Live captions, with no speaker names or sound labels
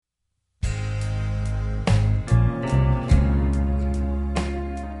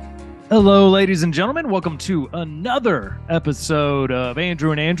Hello, ladies and gentlemen. Welcome to another episode of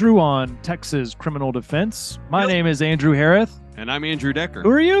Andrew and Andrew on Texas Criminal Defense. My name is Andrew Harris. And I'm Andrew Decker. Who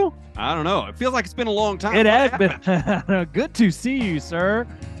are you? I don't know. It feels like it's been a long time. It has been. Good to see you, sir.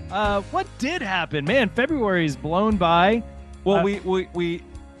 What did happen? Man, February's blown by. Well, we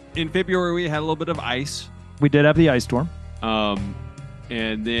in February we had a little bit of ice. We did have the ice storm.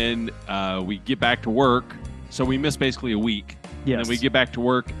 And then we get back to work. So we missed basically a week. Yes. And then we get back to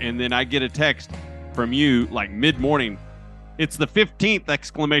work, and then I get a text from you like mid-morning. It's the 15th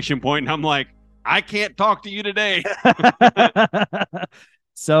exclamation point, and I'm like, I can't talk to you today.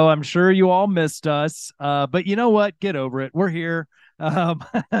 So I'm sure you all missed us, but you know what? Get over it. We're here.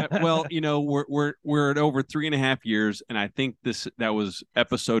 Well, you know, we're at over 3.5 years, and I think that was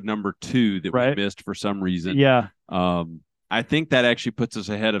episode number 2 that we missed for some reason. Yeah. I think that actually puts us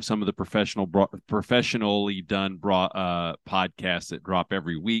ahead of some of the professionally done podcasts that drop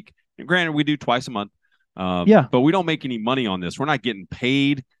every week. And granted, we do twice a month. But we don't make any money on this. We're not getting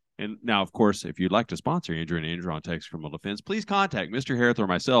paid. And now, of course, if you'd like to sponsor Andrew and Andrew on Texas Criminal Defense, please contact Mr. Harris or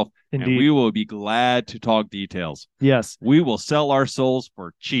myself. Indeed. And we will be glad to talk details. Yes. We will sell our souls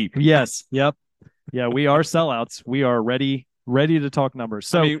for cheap. Yes. Yep. Yeah, we are sellouts. We are ready to talk numbers.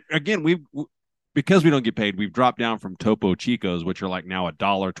 So, I mean, again, because we don't get paid, we've dropped down from Topo Chicos, which are like now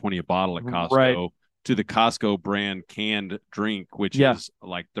 $1.20 a bottle at Costco, to the Costco brand canned drink, which is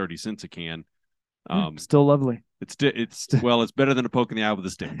like 30 cents a can. Still lovely. It's better than a poke in the eye with a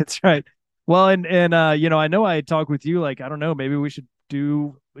stick. That's right. Well, and you know, I know I had talked with you, like, I don't know, maybe we should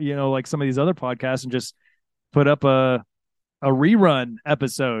do, you know, like some of these other podcasts and just put up a rerun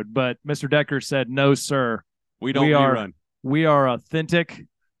episode. But Mr. Decker said, no, sir. We don't rerun. We are authentic.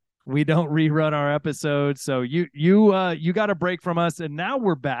 We don't rerun our episodes. So you got a break from us, and now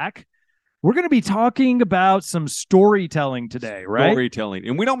we're back. We're going to be talking about some storytelling today, right? Storytelling.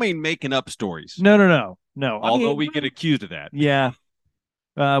 And we don't mean making up stories. No. Although we get accused of that. Yeah.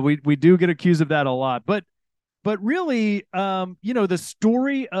 We do get accused of that a lot. But really, you know, the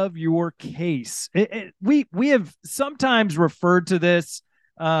story of your case, we have sometimes referred to this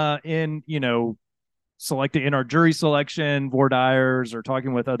in, you know, selected in our jury selection, voir dires, or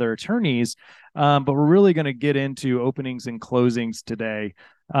talking with other attorneys. But we're really going to get into openings and closings today.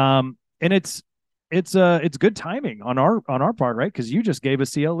 And it's good timing on our part, right? Because you just gave a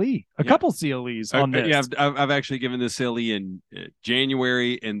CLE, couple CLEs on this. Yeah, I've actually given this CLE in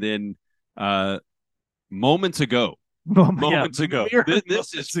January, and then moments ago.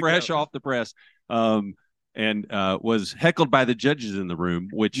 This is fresh off the press. And was heckled by the judges in the room,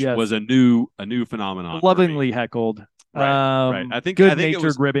 which was a new phenomenon. Lovingly heckled. Right. I think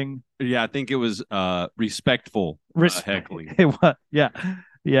good-natured ribbing. Yeah, I think it was respectful heckling. It was,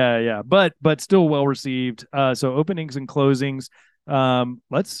 yeah. But still well received. So openings and closings.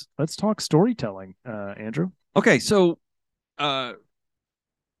 Let's talk storytelling, Andrew. Okay, so one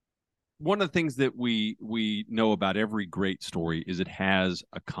of the things that we know about every great story is it has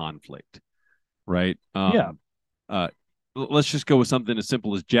a conflict. Right. Let's just go with something as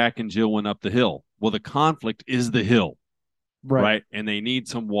simple as Jack and Jill went up the hill. Well, the conflict is the hill, right? And they need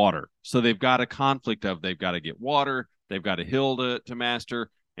some water, so they've got a conflict of they've got to get water, they've got a hill to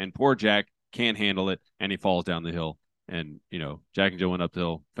master, and poor Jack can't handle it, and he falls down the hill. And you know, Jack and Jill went up the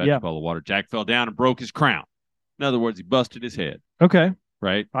hill, fetched a bowl of water. Jack fell down and broke his crown. In other words, he busted his head. Okay,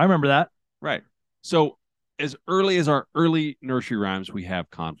 right. I remember that. Right. So, as early as our early nursery rhymes, we have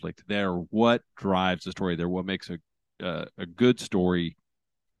conflict. They're what drives the story. They're what makes a good story.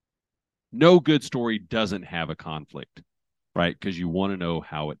 No good story doesn't have a conflict, right? Because you want to know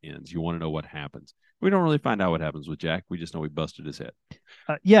how it ends. You want to know what happens. We don't really find out what happens with Jack. We just know he busted his head.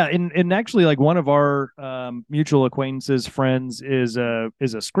 And actually, like, one of our mutual acquaintances, friends, is a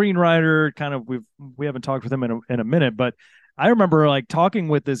screenwriter. Kind of, we haven't talked with him in a minute, but I remember like talking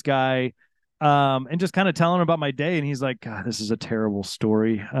with this guy. And just kind of telling him about my day, and he's like, God, this is a terrible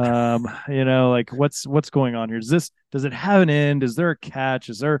story. You know, like what's going on here? Does it have an end? Is there a catch?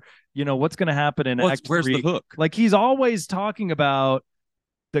 Is there, you know, what's going to happen in Act 3? Where's the hook? Like, he's always talking about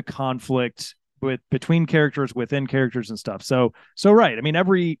the conflict between characters, within characters and stuff. So right. I mean,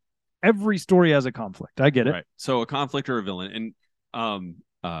 every story has a conflict. I get it. Right. So a conflict or a villain. And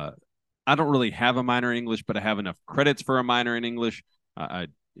I don't really have a minor in English, but I have enough credits for a minor in English.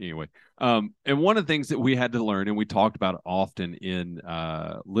 Anyway, and one of the things that we had to learn, and we talked about it often in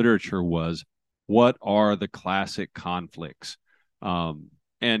literature, was what are the classic conflicts?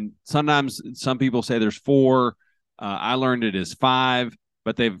 And sometimes some people say there's 4. I learned it as 5.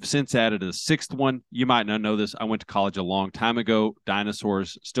 but they've since added a sixth one. You might not know this. I went to college a long time ago.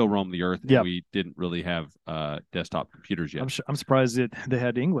 Dinosaurs still roam the earth, and we didn't really have desktop computers yet. I'm surprised they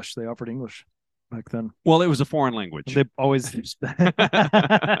had English. They offered English back then. Well, it was a foreign language. They always.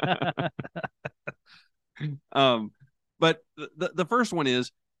 But the first one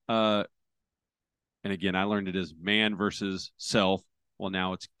is, and again, I learned it as man versus self. Well,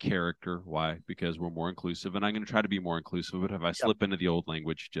 now it's character. Why? Because we're more inclusive, and I'm going to try to be more inclusive. But if I slip into the old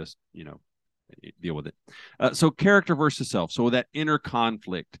language, just deal with it. So character versus self. So that inner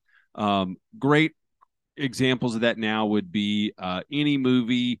conflict. Great examples of that now would be any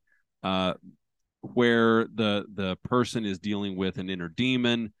movie where the person is dealing with an inner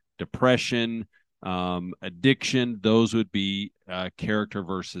demon, depression, addiction. Those would be character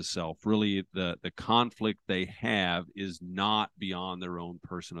versus self. Really, the conflict they have is not beyond their own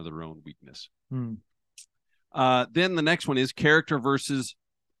person or their own weakness. Then the next one is character versus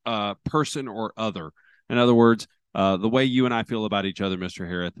person or other. In other words, the way you and I feel about each other, Mr.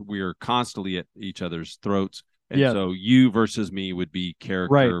 Harith, we are constantly at each other's throats. And so you versus me would be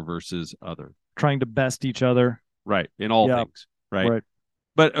character versus other. Trying to best each other. Right. In all things. Right.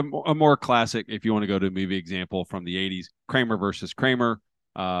 But a more classic, if you want to go to a movie example from the 80s, Kramer versus Kramer.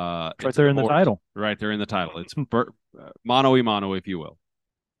 Right there in the title. Right there in the title. It's mano y mano, if you will.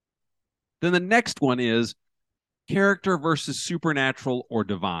 Then the next one is character versus supernatural or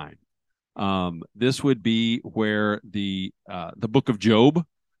divine. This would be where the book of Job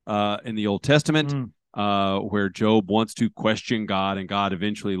in the Old Testament, where Job wants to question God, and God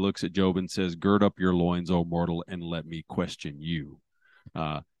eventually looks at Job and says, "Gird up your loins, O mortal, and let me question you."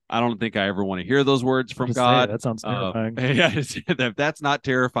 I don't think I ever want to hear those words from God. That sounds terrifying. If that's not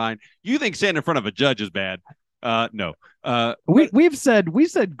terrifying, you think standing in front of a judge is bad? No. We've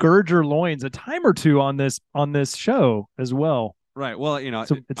said gird your loins a time or two on this show as well. Right. Well, I'm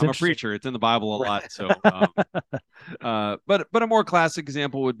a preacher. It's in the Bible a lot. So, but a more classic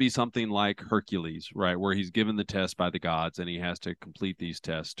example would be something like Hercules, right, where he's given the test by the gods and he has to complete these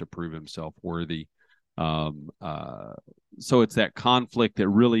tests to prove himself worthy. So it's that conflict that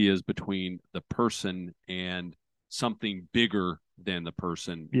really is between the person and something bigger than the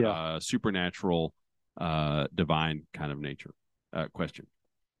person, supernatural, divine kind of nature question.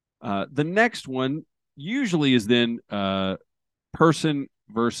 The next one usually is then person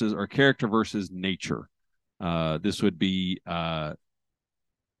versus or character versus nature. This would be the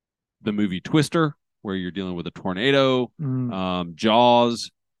movie Twister, where you're dealing with a tornado,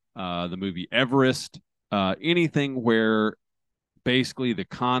 Jaws, the movie Everest, anything where basically the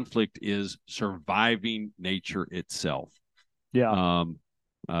conflict is surviving nature itself. For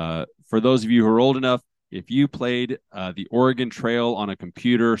those of you who are old enough, if you played the Oregon Trail on a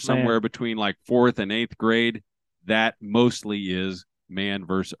computer somewhere between like 4th and 8th grade, that mostly is man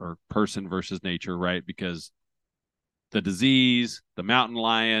versus or person versus nature, right? Because the disease, the mountain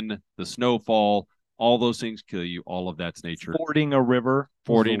lion, the snowfall, all those things kill you. All of that's nature. Fording a river.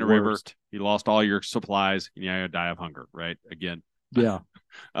 You lost all your supplies, and you're going to die of hunger, right? Again. Yeah.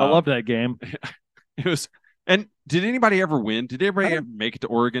 I love that game. It was. And did anybody ever win? Did anybody ever make it to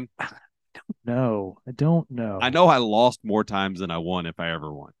Oregon? No, I don't know. I know I lost more times than I won if I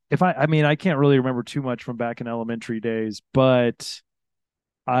ever won. I can't really remember too much from back in elementary days, but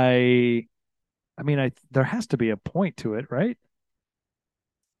there has to be a point to it, right?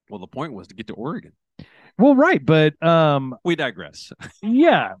 Well, the point was to get to Oregon. Well, right, but we digress.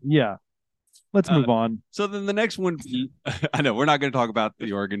 Yeah. Let's move on. So then the next one, I know we're not going to talk about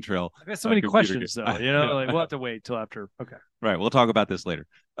the Oregon Trail. I've got so many questions, though. We'll have to wait till after. Okay. Right. We'll talk about this later.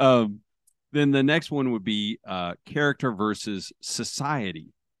 Then the next one would be character versus society.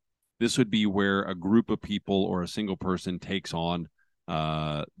 This would be where a group of people or a single person takes on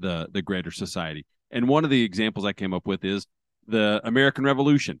the greater society. And one of the examples I came up with is the American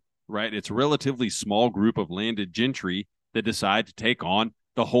Revolution, right? It's a relatively small group of landed gentry that decide to take on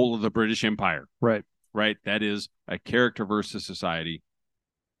the whole of the British Empire. Right. That is a character versus society.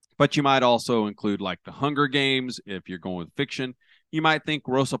 But you might also include like the Hunger Games. If you're going with fiction, you might think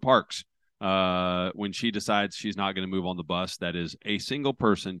Rosa Parks when she decides she's not going to move on the bus. That is a single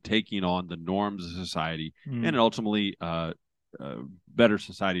person taking on the norms of society and ultimately better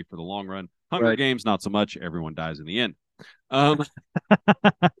society for the long run. Hunger Games, not so much. Everyone dies in the end.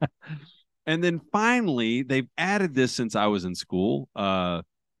 And then finally, they've added this since I was in school. At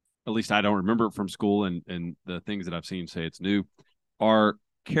least I don't remember it from school, and the things that I've seen say it's new, are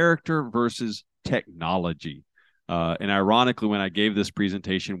character versus technology. And ironically, when I gave this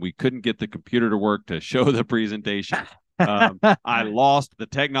presentation, we couldn't get the computer to work to show the presentation. I lost the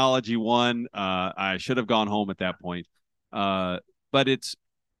technology one. I should have gone home at that point. but it's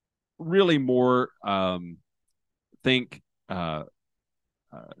really more think the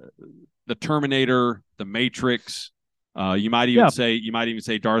Terminator, the Matrix. You might even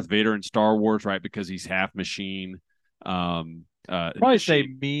say Darth Vader in Star Wars, right? Because he's half machine. Probably say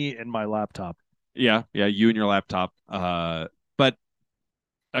me and my laptop. Yeah, you and your laptop. But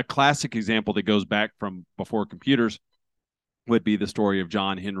a classic example that goes back from before computers would be the story of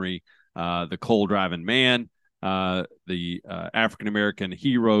John Henry, the coal driving man, the African American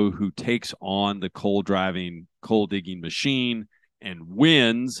hero who takes on the coal digging machine and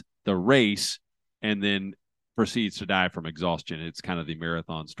wins the race, and then proceeds to die from exhaustion. It's kind of the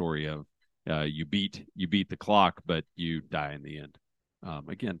marathon story of you beat the clock, but you die in the end.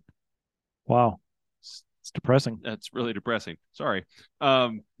 Again, wow, it's depressing. That's really depressing. Sorry,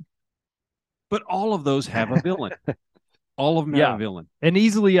 but all of those have a villain. All of them have a villain, an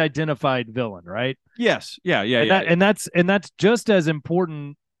easily identified villain, right? Yes, yeah. And that's just as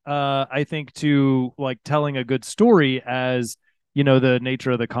important, I think, to like telling a good story as the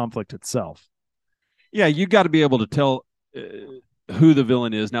nature of the conflict itself. Yeah, you got to be able to tell who the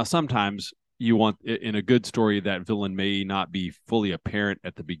villain is. Now, sometimes you want in a good story that villain may not be fully apparent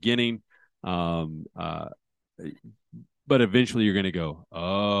at the beginning, but eventually you're going to go,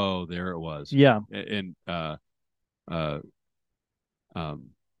 oh, there it was. Yeah, and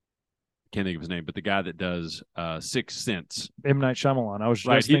can't think of his name, but the guy that does Sixth Sense, M. Night Shyamalan. I was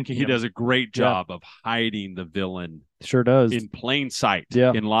just thinking he does a great job of hiding the villain. Sure does. In plain sight.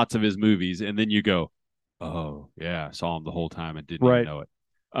 Yeah. In lots of his movies, and then you go, oh yeah, I saw him the whole time and didn't even know it.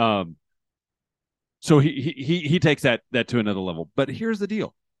 So he takes that to another level. But here's the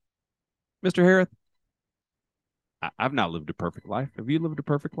deal, Mr. Harris. I've not lived a perfect life. Have you lived a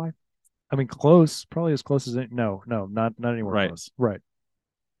perfect life? I mean, close, probably as close as it. No, not anywhere close. Right.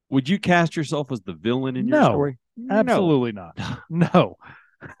 Would you cast yourself as the villain in your story? Absolutely not. No.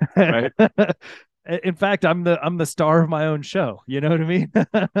 Right. In fact, I'm the star of my own show. You know what I mean?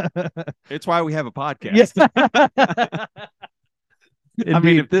 It's why we have a podcast. Yes. I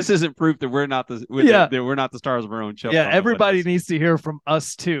mean, if this isn't proof that we're not that we're not the stars of our own show. Yeah, everybody needs to hear from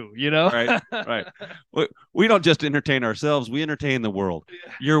us too. Right. We don't just entertain ourselves; we entertain the world.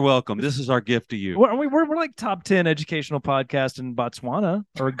 You're welcome. This is our gift to you. We're like top 10 educational podcast in Botswana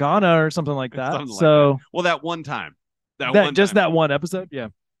or Ghana or something like that. That one time, that one episode. Yeah.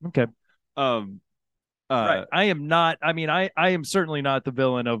 Okay. Right. I am not. I mean, I am certainly not the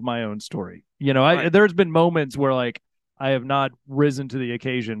villain of my own story. There's been moments where like I have not risen to the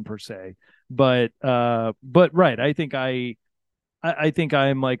occasion per se, but right. I think I'm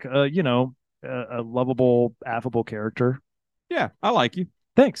like a lovable, affable character. Yeah, I like you.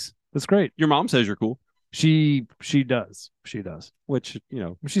 Thanks. That's great. Your mom says you're cool. She does. Which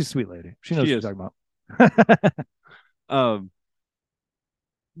she's a sweet lady. She knows what she's talking about.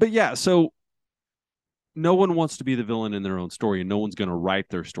 But yeah, so no one wants to be the villain in their own story, and no one's going to write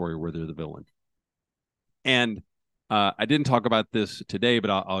their story where they're the villain. And I didn't talk about this today, but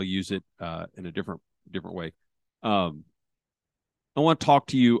I'll use it in a different way. I want to talk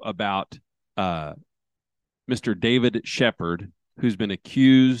to you about Mr. David Shepard, who's been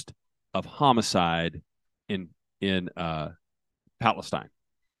accused of homicide in Palestine,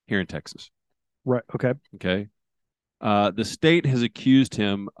 here in Texas. Right. Okay. Okay. The state has accused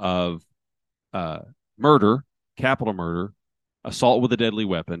him of murder, capital murder, assault with a deadly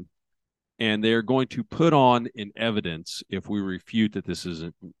weapon, and they're going to put on in evidence, if we refute that this is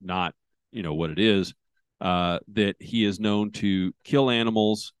not, what it is, that he is known to kill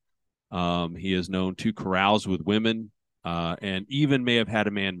animals, he is known to carouse with women, and even may have had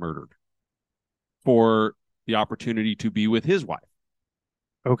a man murdered for the opportunity to be with his wife.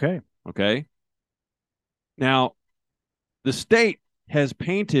 Okay. Now, the state has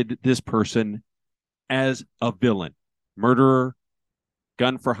painted this person as a villain, murderer,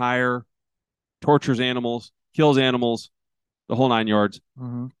 gun for hire, tortures animals, kills animals, the whole 9 yards.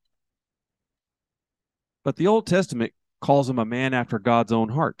 Mm-hmm. But the Old Testament calls him a man after God's own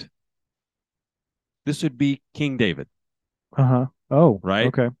heart. This would be King David. Uh-huh. Oh, right.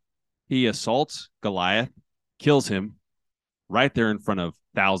 Okay. He assaults Goliath, kills him right there in front of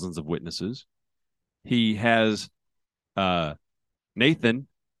thousands of witnesses. He has Nathan.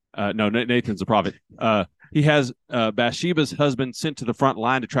 Nathan's the prophet. He has Bathsheba's husband sent to the front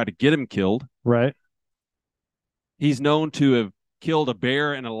line to try to get him killed. Right. He's known to have killed a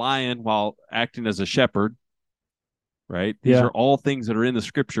bear and a lion while acting as a shepherd. Right. These are all things that are in the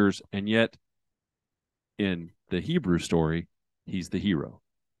scriptures, and yet in the Hebrew story, he's the hero.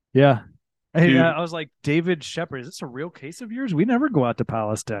 Yeah. I was like, David Shepard, is this a real case of yours? We never go out to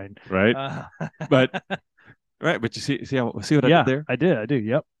Palestine. Right. But Right, but you see what I did there? I do.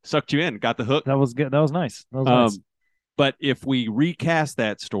 Yep. Sucked you in, got the hook. That was good. That was nice. That was nice. But if we recast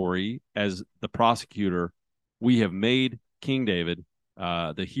that story as the prosecutor, we have made King David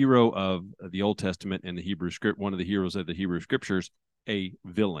the hero of the Old Testament and the Hebrew script, one of the heroes of the Hebrew scriptures, a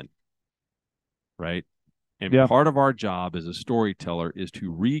villain, right? And part of our job as a storyteller is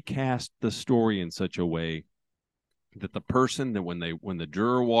to recast the story in such a way that the person that when the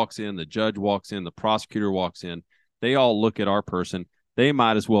juror walks in, the judge walks in, the prosecutor walks in, they all look at our person. They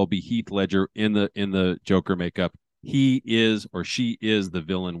might as well be Heath Ledger in the Joker makeup. He is or she is the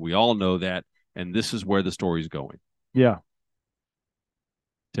villain. We all know that, and this is where the story's going. Yeah.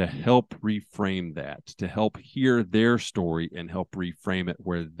 To help reframe that, to help hear their story and help reframe it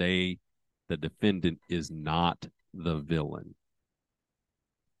where the defendant, is not the villain,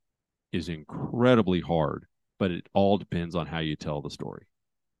 is incredibly hard, but it all depends on how you tell the story.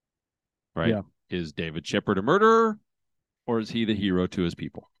 Right? Yeah. Is David Shepard a murderer, or is he the hero to his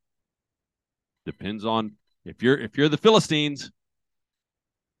people? Depends on if you're the Philistines,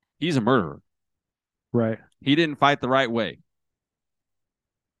 he's a murderer. Right. He didn't fight the right way.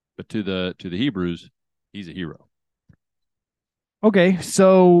 But to the Hebrews, he's a hero. Okay,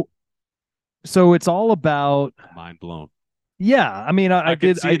 so it's all about mind blown. Yeah, I mean, I could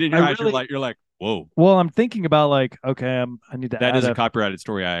did. see it in your eyes. Really, You're like, whoa. Well, I'm thinking about like, okay, I need to. That is a copyrighted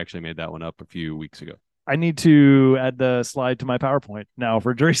story. I actually made that one up a few weeks ago. I need to add the slide to my PowerPoint now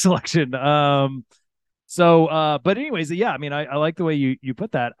for jury selection. So, but anyways, yeah, I mean, I like the way you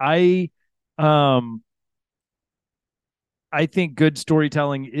put that. I think good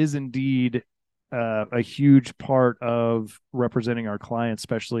storytelling is indeed a huge part of representing our clients,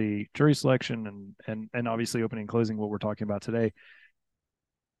 especially jury selection and obviously opening and closing, what we're talking about today.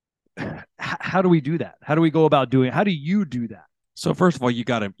 How do we do that? How do we go about doing it? How do you do that? So first of all, you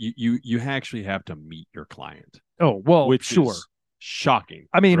actually have to meet your client. Oh, well, which sure. Is shocking.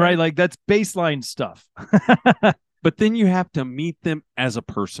 I mean, right? Like that's baseline stuff. But then you have to meet them as a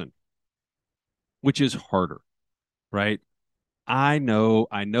person, which is harder, right? I know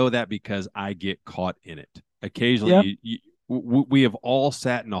that because I get caught in it. Occasionally, we have all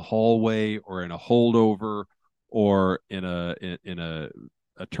sat in a hallway or in a holdover or in a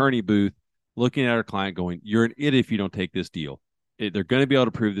attorney booth looking at our client going, you're an idiot if you don't take this deal. They're going to be able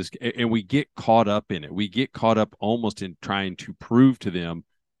to prove this. And we get caught up in it. We get caught up almost in trying to prove to them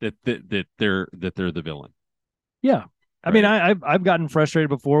that they're the villain. Yeah. I mean, I've gotten frustrated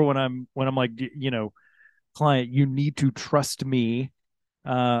before when I'm like, client, you need to trust me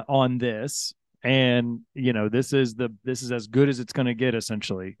on this. And, this is as good as it's going to get,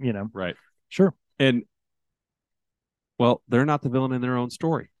 essentially, Right. Sure. And, well, they're not the villain in their own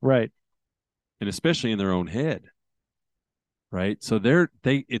story. Right. And especially in their own head. Right. So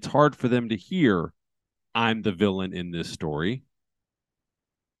it's hard for them to hear, I'm the villain in this story.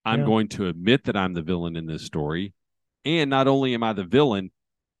 I'm going to admit that I'm the villain in this story. And not only am I the villain,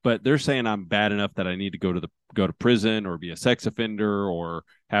 but they're saying I'm bad enough that I need to go to prison or be a sex offender or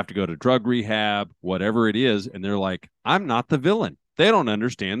have to go to drug rehab, whatever it is. And they're like, I'm not the villain. They don't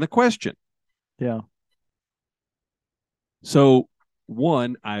understand the question. Yeah. So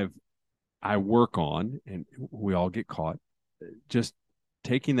one, I work on, and we all get caught, just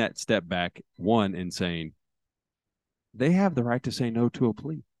taking that step back, one, and saying, they have the right to say no to a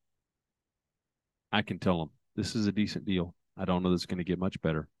plea. I can tell them, this is a decent deal. I don't know that it's going to get much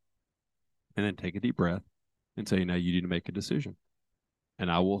better. And then take a deep breath and say, now you need to make a decision. And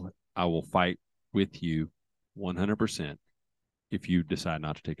I will fight with you 100% if you decide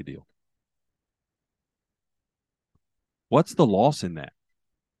not to take a deal. What's the loss in that?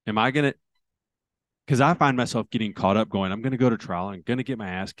 Am I going to, because I find myself getting caught up going, I'm going to go to trial. I'm going to get my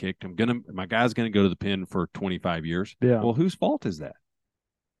ass kicked. My guy's going to go to the pen for 25 years. Yeah. Well, whose fault is that?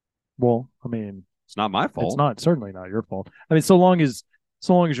 Well, I mean, it's not my fault. It's certainly not your fault. I mean, so long as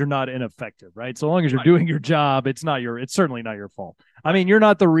you're not ineffective, right? So long as you're doing your job, it's certainly not your fault. I mean, you're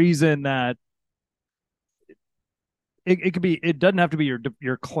not the reason that it could be, it doesn't have to be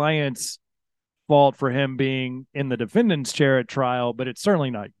your client's fault for him being in the defendant's chair at trial, but it's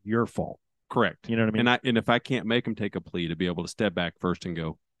certainly not your fault. Correct. You know what I mean? And if I can't make him take a plea, to be able to step back first and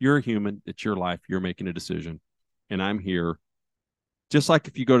go, you're a human. It's your life. You're making a decision. And I'm here. Just like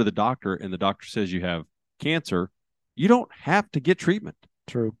if you go to the doctor and the doctor says you have cancer, you don't have to get treatment.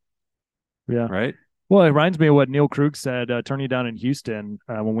 True. Yeah. Right. Well, it reminds me of what Neil Krug said, attorney down in Houston,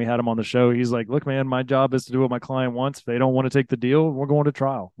 when we had him on the show. He's like, look, man, my job is to do what my client wants. If they don't want to take the deal, we're going to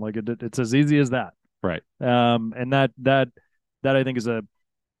trial. Like it's as easy as that. Right. And that I think is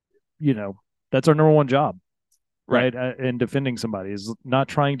that's our number one job. right? In defending somebody is not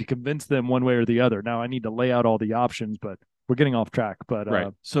trying to convince them one way or the other. Now I need to lay out all the options, but we're getting off track. But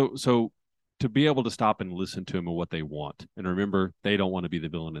right. So to be able to stop and listen to them and what they want, and remember, they don't want to be the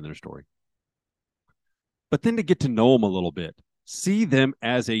villain in their story. But then to get to know them a little bit, see them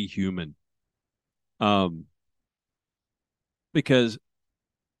as a human. Because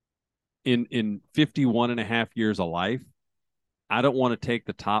in 51 and a half years of life, I don't want to take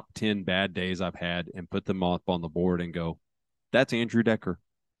the top 10 bad days I've had and put them up on the board and go, that's Andrew Decker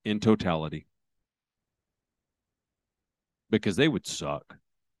in totality. Because they would suck.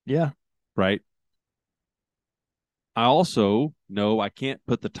 Yeah. Right. I also know I can't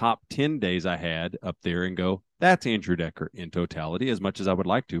put the top 10 days I had up there and go, that's Andrew Decker in totality, as much as I would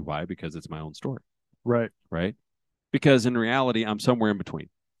like to. Why? Because it's my own story. Right. Right. Because in reality, I'm somewhere in between.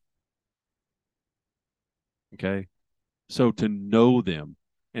 Okay. So to know them,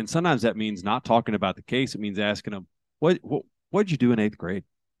 and sometimes that means not talking about the case. It means asking them, what'd you do in 8th grade?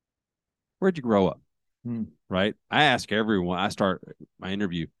 Where'd you grow up? Right. I ask everyone, I start my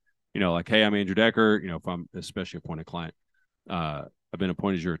interview, like, hey, I'm Andrew Decker. If I'm especially appointed client, I've been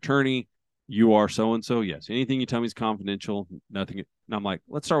appointed as your attorney. You are so-and-so. Yes. Anything you tell me is confidential. Nothing. And I'm like,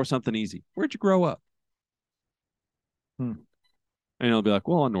 let's start with something easy. Where'd you grow up? And they'll be like,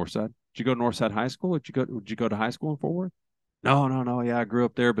 well, on Northside. Did you go to Northside High School? Did you go to high school in Fort Worth? No. Yeah, I grew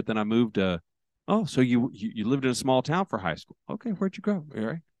up there, but then I moved to. Oh, so you lived in a small town for high school? Okay, where'd you go? All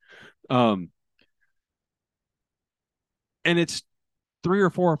right. And it's 3 or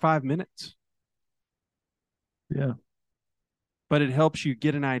 4 or 5 minutes. Yeah. But it helps you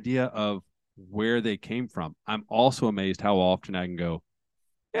get an idea of where they came from. I'm also amazed how often I can go,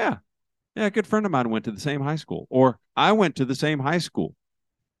 yeah, a good friend of mine went to the same high school, or I went to the same high school.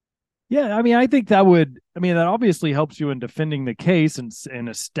 Yeah, I mean, I think that obviously helps you in defending the case and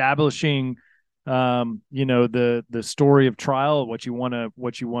establishing, the story of trial, what you want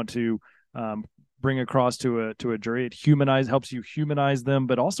to bring across to a jury. It helps you humanize them,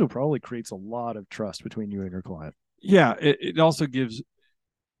 but also probably creates a lot of trust between you and your client. Yeah, it also gives.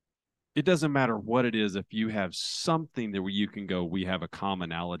 It doesn't matter what it is if you have something that where you can go, we have a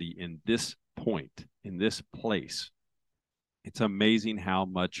commonality in this point, in this place. It's amazing how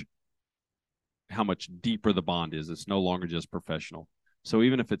much deeper the bond is. It's no longer just professional. So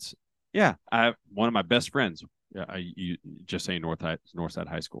even if it's, I have one of my best friends. You just say Northside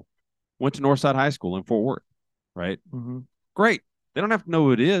High School. Went to Northside High School in Fort Worth, right? Mm-hmm. Great. They don't have to know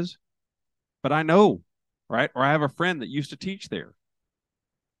who it is, but I know, right? Or I have a friend that used to teach there.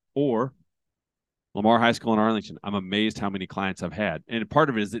 Or Lamar High School in Arlington. I'm amazed how many clients I've had. And part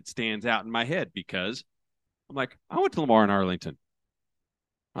of it is it stands out in my head because I'm like, I went to Lamar in Arlington.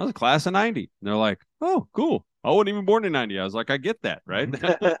 I was a class of 90. And they're like, oh, cool. I wasn't even born in 90. I was like, I get that, right?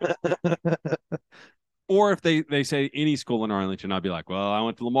 Or if they say any school in Arlington, I'd be like, well, I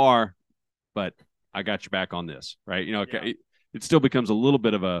went to Lamar, but I got your back on this, right? It still becomes a little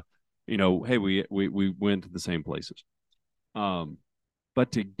bit of a, hey, we went to the same places.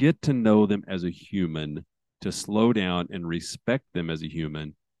 But to get to know them as a human, to slow down and respect them as a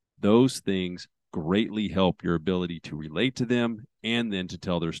human, those things greatly help your ability to relate to them and then to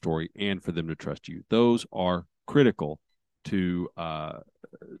tell their story and for them to trust you. Those are critical to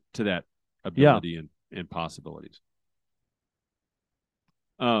that ability and possibilities.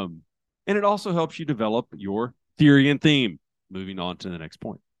 And it also helps you develop your theory and theme. Moving on to the next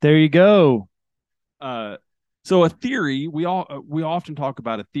point. There you go. So a theory, we often talk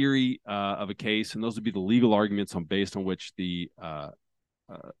about a theory of a case, and those would be the legal arguments based on which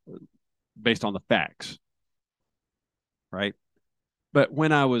based on the facts, right? But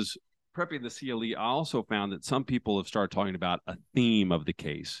when I was prepping the CLE, I also found that some people have started talking about a theme of the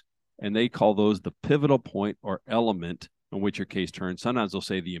case, and they call those the pivotal point or element on which your case turns. Sometimes they'll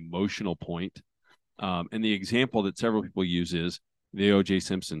say the emotional point. And the example that several people use is the O.J.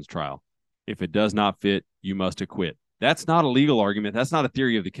 Simpson's trial. If it does not fit, you must acquit. That's not a legal argument. That's not a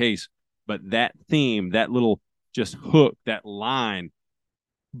theory of the case. But that theme, that little just hook, that line.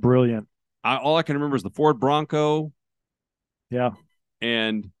 Brilliant. All I can remember is the Ford Bronco. Yeah.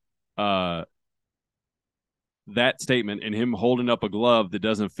 And that statement and him holding up a glove that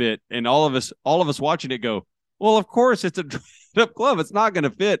doesn't fit. And all of us watching it go, well, of course it's a up glove. It's not going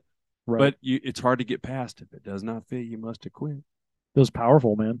to fit. Right. But it's hard to get past. If it does not fit, you must acquit. It was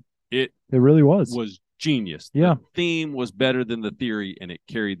powerful, man. It really was. Was genius. Yeah. The theme was better than the theory, and it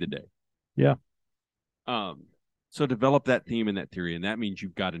carried the day. Yeah. So develop that theme and that theory, and that means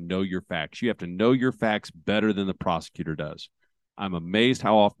you've got to know your facts. You have to know your facts better than the prosecutor does. I'm amazed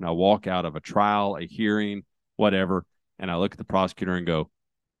how often I walk out of a trial, a hearing, whatever, and I look at the prosecutor and go,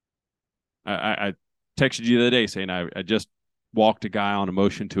 I texted you the other day saying I just walked a guy on a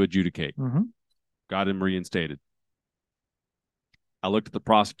motion to adjudicate. Mm-hmm. Got him reinstated. I looked at the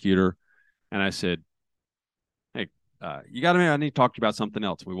prosecutor and I said, hey, you got to I need to talk to you about something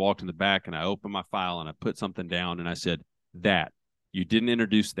else. We walked in the back and I opened my file and I put something down and I said, that you didn't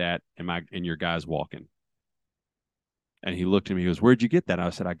introduce that in your guy's walking. And he looked at me, he goes, where'd you get that? And I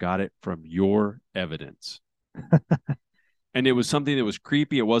said, I got it from your evidence. And it was something that was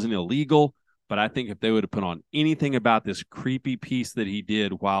creepy. It wasn't illegal, but I think if they would have put on anything about this creepy piece that he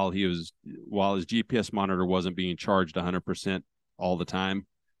did while his GPS monitor wasn't being charged 100% all the time,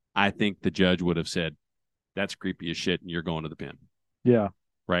 I think the judge would have said, that's creepy as shit and you're going to the pen. Yeah.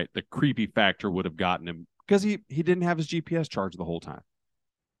 Right. The creepy factor would have gotten him because he didn't have his GPS charged the whole time.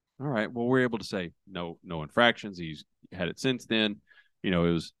 All right. Well, we're able to say no infractions. He's had it since then. It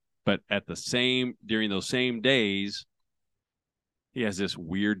was, but during those same days, he has this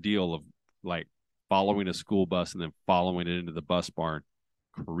weird deal of like following a school bus and then following it into the bus barn.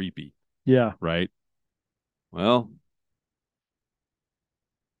 Creepy. Yeah. Right. Well,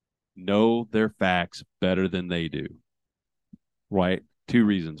 know their facts better than they do. Right. 2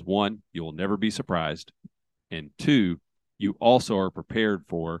 reasons. 1, you'll never be surprised. And 2, you also are prepared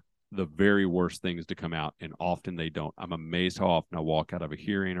for the very worst things to come out. And often they don't. I'm amazed how often I walk out of a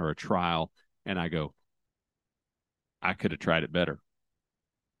hearing or a trial and I go, I could have tried it better.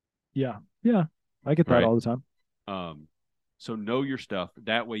 Yeah. Yeah. I get that right. all the time. So know your stuff.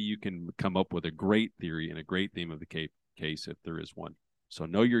 That way you can come up with a great theory and a great theme of the case if there is one. So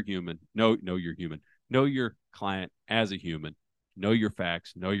know you're human. Know you're human. Know your client as a human. Know your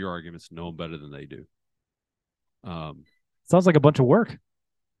facts. Know your arguments. Know them better than they do. Sounds like a bunch of work.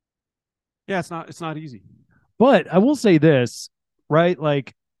 Yeah, it's not easy. But I will say this, right?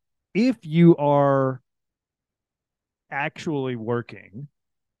 Like, if you are actually working,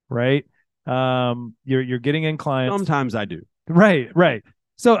 right? You're getting in clients. Sometimes I do. Right.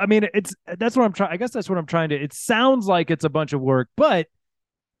 So I mean, that's what I'm trying. I guess that's what I'm trying to. It sounds like it's a bunch of work, but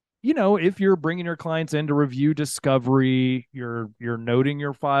if you're bringing your clients in to review discovery, you're noting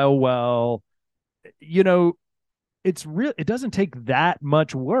your file well, it's real. It doesn't take that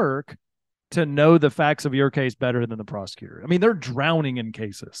much work to know the facts of your case better than the prosecutor. I mean, they're drowning in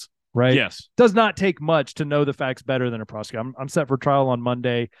cases, right? Yes. Does not take much to know the facts better than a prosecutor. I'm set for trial on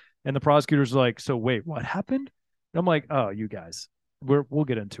Monday, and the prosecutor's like, so wait, what happened? And I'm like, oh, you guys, we'll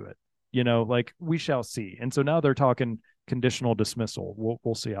get into it. Like we shall see. And so now they're talking conditional dismissal.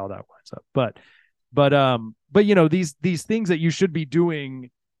 We'll see how that winds up. But these things that you should be doing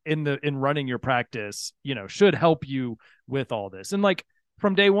in running your practice, should help you with all this. And like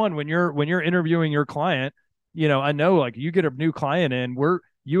from day one, when you're interviewing your client, I know like you get a new client in,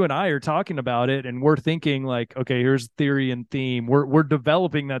 you and I are talking about it and we're thinking like, okay, here's theory and theme. We're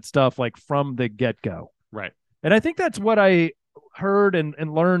developing that stuff like from the get-go. Right. And I think that's what I heard and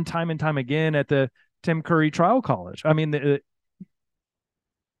learned time and time again at the Tim Curry Trial College. I mean,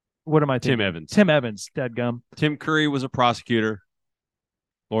 what am I thinking? Tim Evans, dadgum. Tim Curry was a prosecutor.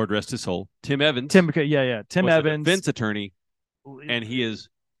 Lord rest his soul. Tim Evans. Tim Evans, a defense attorney, and he is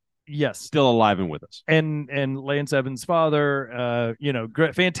still alive and with us. And Lance Evans' father,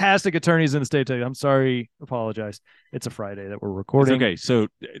 great, fantastic attorneys in the state. I'm sorry, apologize. It's a Friday that we're recording. It's okay. So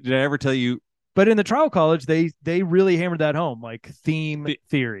did I ever tell you? But in the trial college, they really hammered that home, like theme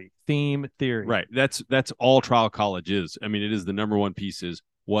theory. Right. That's all trial college is. I mean, it is the number one piece is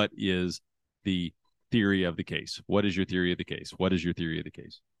what is the theory of the case? What is your theory of the case? What is your theory of the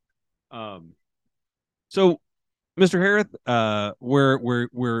case? So Mr. Harith,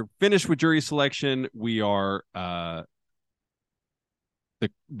 we're finished with jury selection. We are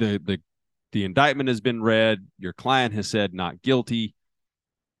the indictment has been read. Your client has said not guilty.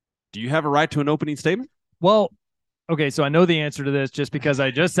 Do you have a right to an opening statement? Well, okay, so I know the answer to this just because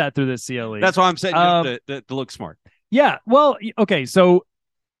I just sat through this CLE. That's why I'm saying to look smart. Yeah. Well, okay, so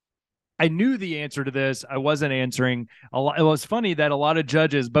I knew the answer to this. I wasn't answering. It was funny that a lot of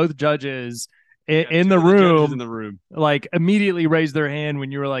judges, both judges in the room, like immediately raised their hand when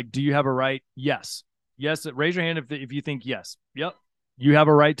you were like, do you have a right? Yes. Raise your hand if you think yes. Yep. You have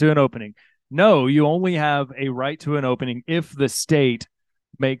a right to an opening. No, you only have a right to an opening if the state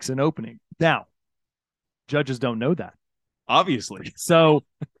makes an opening. Now, judges don't know that. Obviously. So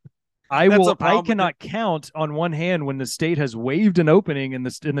I cannot count on one hand when the state has waived an opening and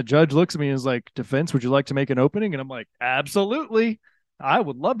the judge looks at me and is like, defense, would you like to make an opening? And I'm like, absolutely. I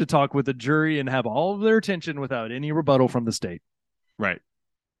would love to talk with the jury and have all of their attention without any rebuttal from the state. Right.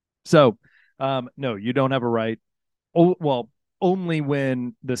 So, no, you don't have a right. Well, only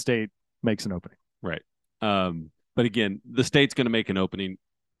when the state makes an opening. Right. But again, the state's going to make an opening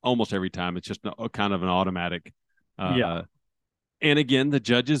almost every time. It's just kind of an automatic. Yeah. And again, the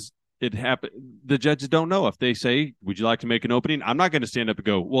judges don't know. If they say, would you like to make an opening? I'm not going to stand up and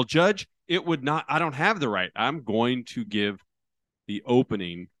go, well, judge, it would not, I don't have the right. I'm going to give the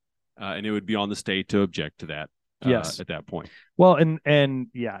opening, and it would be on the state to object to that. Yes. At that point. Well, and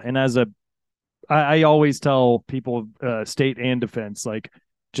yeah, and I always tell people, state and defense, like,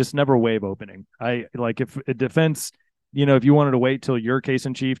 just never waive opening. If a defense, if you wanted to wait till your case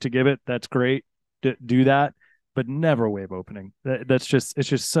in chief to give it, that's great. Do that, but never waive opening. It's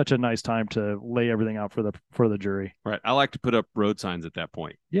just such a nice time to lay everything out for the jury. Right. I like to put up road signs at that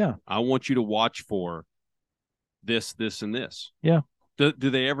point. Yeah. I want you to watch for this, and this. Yeah. Do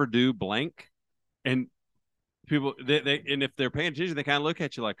they ever do blank? And people, and if they're paying attention, they kind of look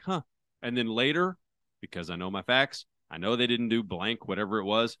at you like, huh. And then later, because I know my facts, I know they didn't do blank, whatever it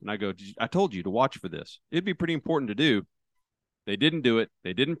was. And I go, I told you to watch for this. It'd be pretty important to do. They didn't do it.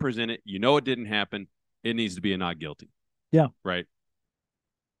 They didn't present it. It didn't happen. It needs to be a not guilty. Yeah. Right.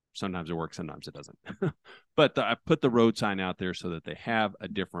 Sometimes it works. Sometimes it doesn't. But I put the road sign out there so that they have a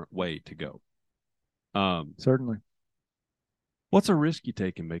different way to go. Certainly. What's a risk you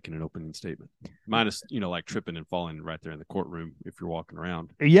take in making an opening statement? Minus, like tripping and falling right there in the courtroom if you're walking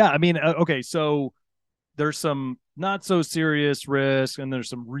around. Yeah. I mean, okay. So there's some not so serious risks and there's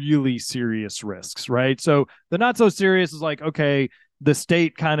some really serious risks, right? So the not so serious is like, okay, the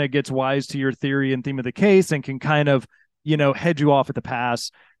state kind of gets wise to your theory and theme of the case and can kind of, head you off at the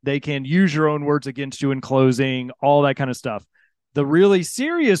pass. They can use your own words against you in closing, all that kind of stuff. The really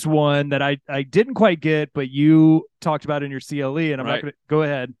serious one that I didn't quite get, but you talked about in your CLE, and I'm not going to go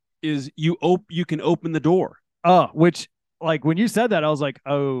ahead, is you can open the door. Which, like, when you said that, I was like,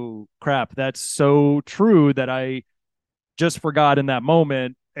 oh crap, that's so true that I just forgot in that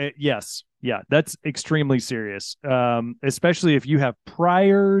moment. Yes. Yeah, that's extremely serious. Especially if you have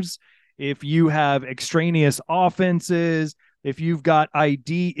priors, if you have extraneous offenses, if you've got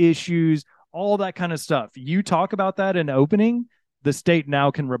ID issues, all that kind of stuff. You talk about that in opening, the state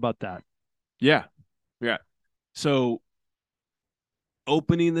now can rebut that. Yeah. Yeah. So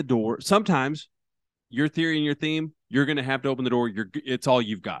opening the door, sometimes your theory and your theme, you're going to have to open the door. It's all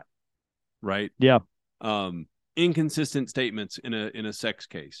you've got. Right. Yeah. Inconsistent statements in a sex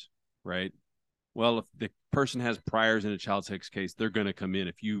case. Right. Well, if the person has priors in a child sex case, they're going to come in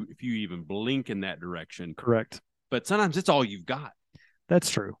if you even blink in that direction. Correct. But sometimes it's all you've got. That's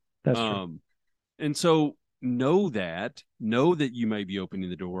true. That's true. And so know that you may be opening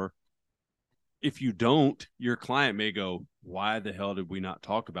the door. If you don't, your client may go, why the hell did we not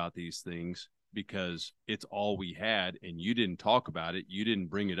talk about these things? Because it's all we had and you didn't talk about it. You didn't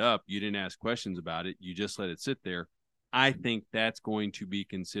bring it up. You didn't ask questions about it. You just let it sit there. I think that's going to be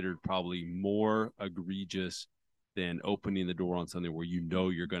considered probably more egregious than opening the door on something where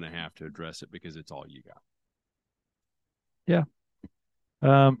you're going to have to address it because it's all you got. Yeah.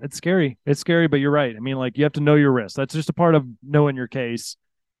 It's scary. It's scary, but you're right. I mean, like, you have to know your risk. That's just a part of knowing your case,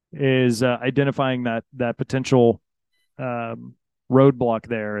 is identifying that potential roadblock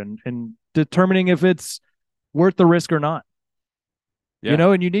there and determining if it's worth the risk or not. Yeah.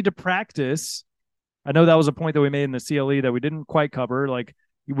 And you need to practice. I know that was a point that we made in the CLE that we didn't quite cover. Like,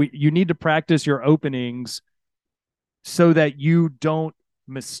 you need to practice your openings so that you don't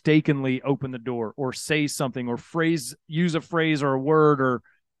mistakenly open the door or say something or use a phrase or a word or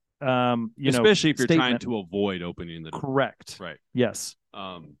especially if you're trying to avoid opening the door. Correct. Right. Yes.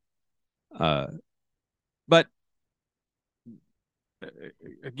 But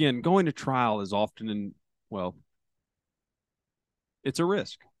again, going to trial is often it's a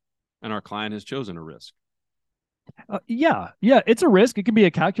risk, and our client has chosen a risk. Yeah, it's a risk. It can be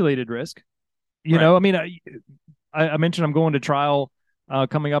a calculated risk. You know, I mean, I mentioned I'm going to trial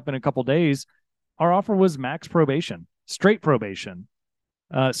coming up in a couple days. Our offer was max probation, straight probation.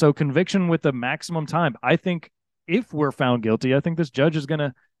 So conviction with the maximum time. I think if we're found guilty, I think this judge is going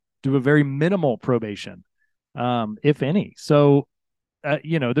to do a very minimal probation, if any. So,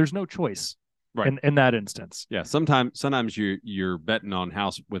 there's no choice in that instance. Yeah. Sometimes you're betting on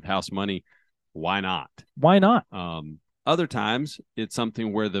house money. Why not? Why not? Other times it's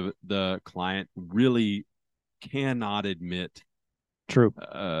something where the client really cannot admit to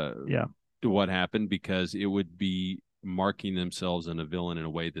what happened, because it would be marking themselves in a villain in a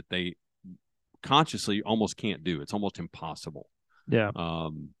way that they consciously almost can't do. It's almost impossible. Yeah.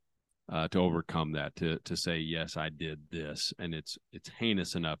 To overcome that, to say, yes, I did this, and it's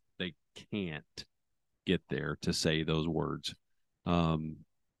heinous enough they can't get there to say those words. And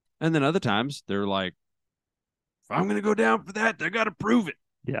then other times they're like, if I'm going to go down for that, they got to prove it.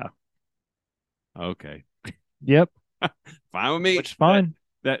 Yeah. Okay. Yep. Fine with me. Which is fine.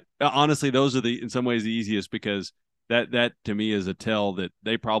 that honestly, those are in some ways the easiest, because that to me is a tell that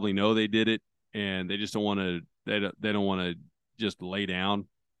they probably know they did it, and they just don't want to. They don't want to just lay down.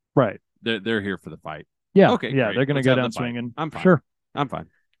 Right. They're here for the fight. Yeah. Okay. Yeah. Great. They're going to Let's go have down the fight. swinging. I'm fine. Sure. I'm fine.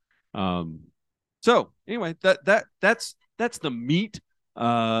 So anyway, that's the meat.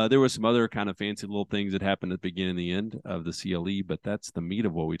 There was some other kind of fancy little things that happened at the beginning and the end of the CLE, but that's the meat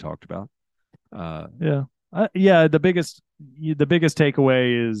of what we talked about. Yeah. The biggest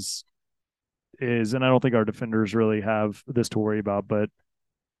takeaway is, and I don't think our defenders really have this to worry about, but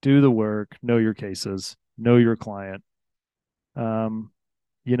do the work, know your cases, know your client.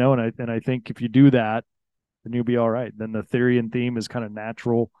 You know, and I think if you do that, then you'll be all right. Then the theory and theme is kind of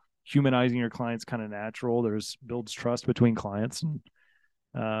natural. Humanizing your clients kind of natural. Builds trust between clients and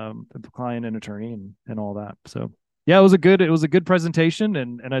the client and attorney and all that. So yeah, it was a good presentation,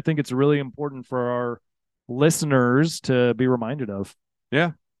 and I think it's really important for our listeners to be reminded of.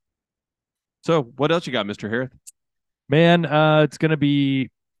 Yeah. So what else you got, Mr. Harris? Man, it's gonna be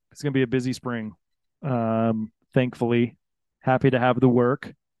a busy spring. Thankfully, happy to have the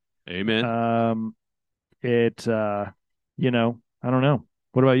work. Amen. You know, I don't know.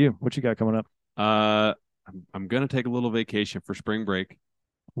 What about you? What you got coming up? I'm gonna take a little vacation for spring break.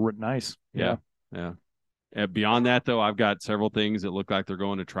 Nice. Yeah. Beyond that, though, I've got several things that look like they're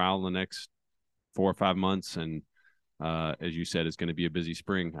going to trial in the next 4 or 5 months, and as you said, it's going to be a busy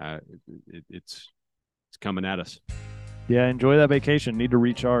spring. It's coming at us. Yeah, enjoy that vacation. Need to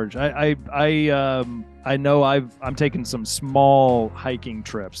recharge. I know I'm taking some small hiking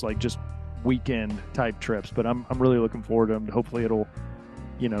trips, like just weekend type trips, but I'm really looking forward to them. Hopefully it'll,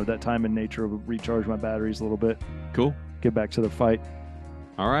 that time in nature will recharge my batteries a little bit. Cool. Get back to the fight.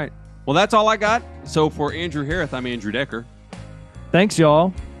 All right. Well, that's all I got. So for Andrew Harris, I'm Andrew Decker. Thanks,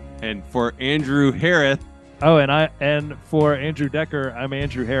 y'all. And for Andrew Harris. Oh, and for Andrew Decker, I'm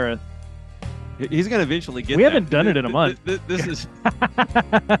Andrew Harris. He's going to eventually get We haven't done it in a month. This is...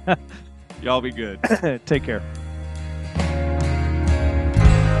 Y'all be good. Take care.